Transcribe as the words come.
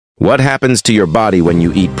What happens to your body when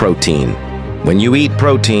you eat protein? When you eat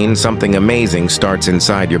protein, something amazing starts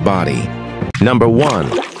inside your body. Number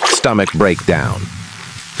 1, stomach breakdown.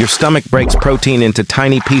 Your stomach breaks protein into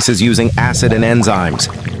tiny pieces using acid and enzymes.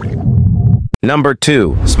 Number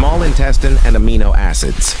 2, small intestine and amino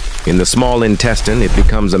acids. In the small intestine, it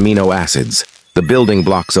becomes amino acids, the building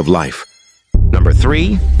blocks of life. Number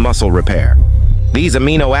 3, muscle repair. These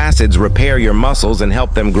amino acids repair your muscles and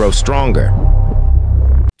help them grow stronger.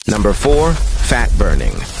 Number 4, fat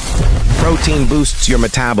burning. Protein boosts your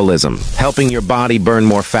metabolism, helping your body burn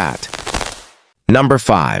more fat. Number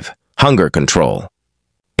 5, hunger control.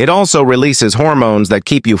 It also releases hormones that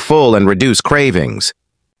keep you full and reduce cravings.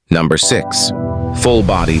 Number 6, full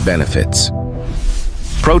body benefits.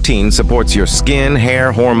 Protein supports your skin,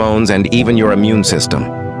 hair, hormones, and even your immune system.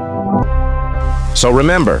 So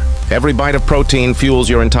remember, every bite of protein fuels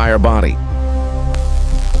your entire body.